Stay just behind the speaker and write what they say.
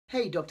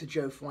Hey, Dr.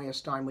 Joe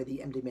Feuerstein with the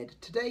MD Minute.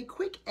 Today,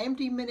 quick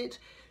MD Minute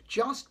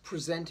just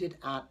presented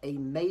at a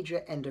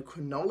major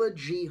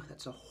endocrinology,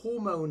 that's a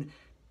hormone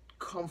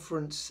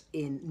conference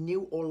in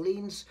New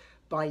Orleans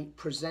by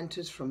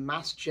presenters from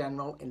Mass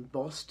General in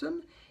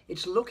Boston.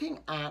 It's looking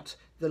at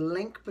the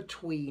link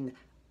between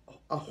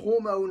a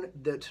hormone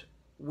that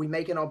we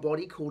make in our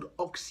body called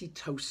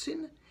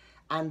oxytocin,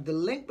 and the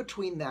link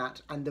between that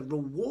and the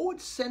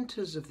reward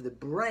centers of the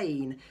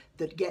brain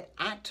that get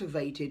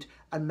activated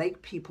and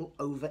make people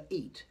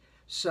overeat.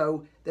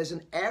 So there's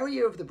an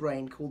area of the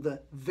brain called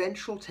the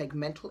ventral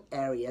tegmental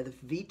area, the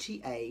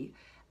VTA,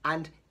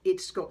 and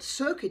it's got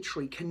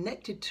circuitry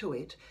connected to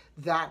it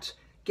that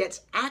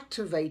gets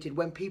activated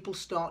when people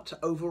start to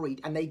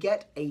overeat, and they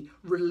get a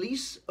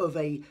release of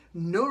a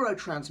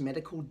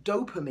neurotransmitter called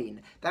dopamine.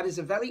 That is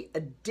a very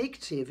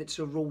addictive,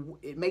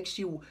 it makes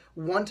you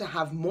want to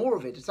have more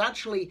of it. It's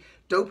actually,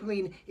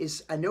 dopamine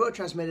is a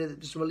neurotransmitter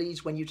that's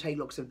released when you take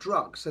lots of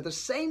drugs. So the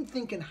same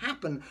thing can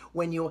happen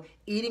when you're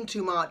eating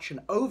too much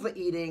and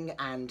overeating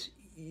and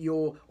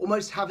you're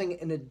almost having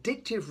an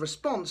addictive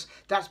response.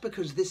 That's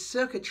because this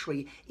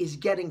circuitry is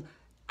getting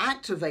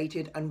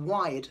activated and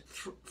wired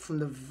from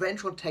the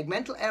ventral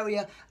tegmental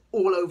area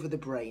all over the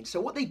brain.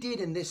 So what they did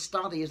in this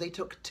study is they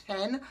took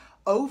 10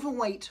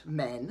 overweight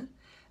men,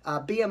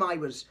 BMI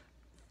was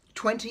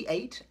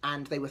 28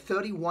 and they were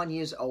 31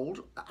 years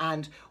old,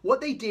 and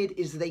what they did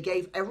is they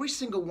gave every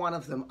single one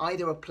of them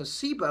either a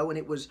placebo, and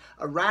it was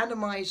a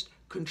randomized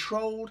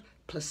controlled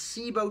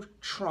placebo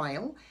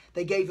trial.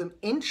 They gave them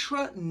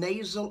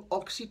intranasal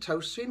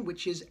oxytocin,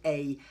 which is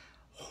a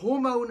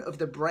hormone of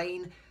the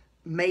brain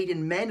made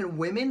in men and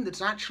women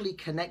that's actually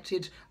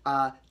connected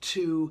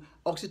to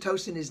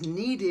oxytocin, is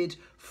needed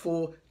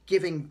for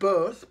giving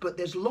birth, but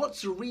there's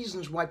lots of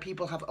reasons why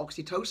people have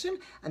oxytocin,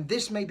 and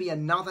this may be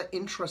another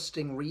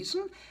interesting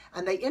reason.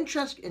 And they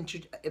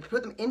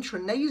put them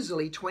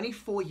intranasally,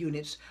 24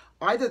 units,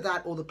 either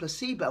that or the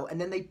placebo, and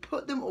then they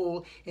put them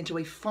all into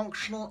a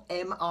functional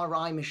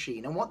MRI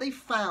machine. And what they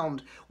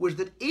found was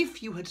that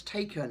if you had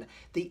taken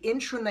the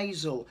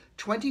intranasal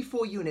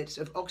 24 units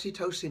of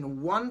oxytocin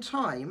one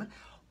time,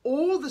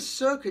 all the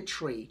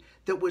circuitry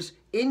that was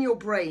in your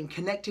brain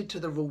connected to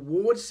the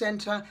reward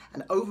center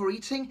and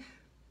overeating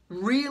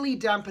really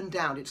dampened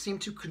down. It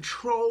seemed to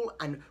control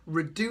and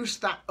reduce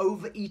that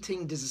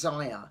overeating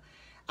desire.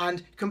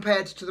 And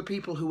compared to the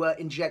people who were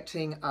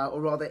injecting,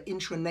 or rather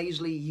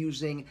intranasally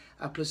using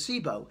a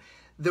placebo.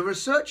 The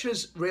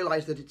researchers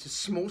realized that it's a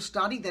small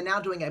study. They're now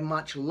doing a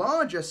much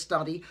larger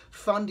study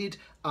funded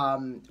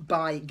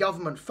by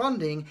government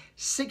funding,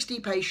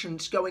 60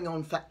 patients going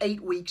on for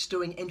 8 weeks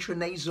doing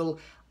intranasal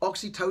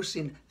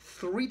oxytocin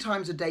 3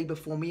 times a day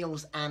before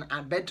meals and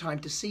at bedtime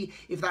to see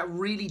if that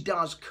really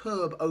does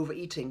curb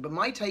overeating. But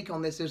my take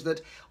on this is that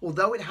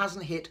although it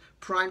hasn't hit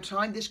prime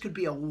time, this could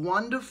be a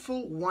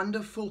wonderful,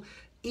 wonderful,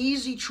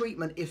 easy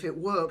treatment if it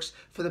works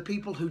for the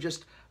people who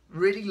just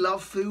really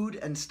love food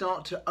and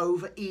start to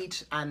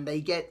overeat, and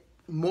they get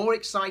more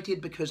excited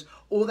because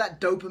all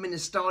that dopamine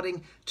is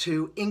starting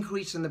to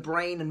increase in the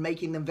brain and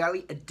making them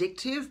very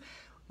addictive.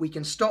 We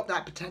can stop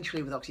that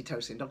potentially with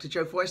oxytocin. Dr.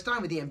 Joe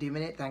Feuerstein with the MD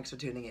Minute. Thanks for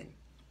tuning in.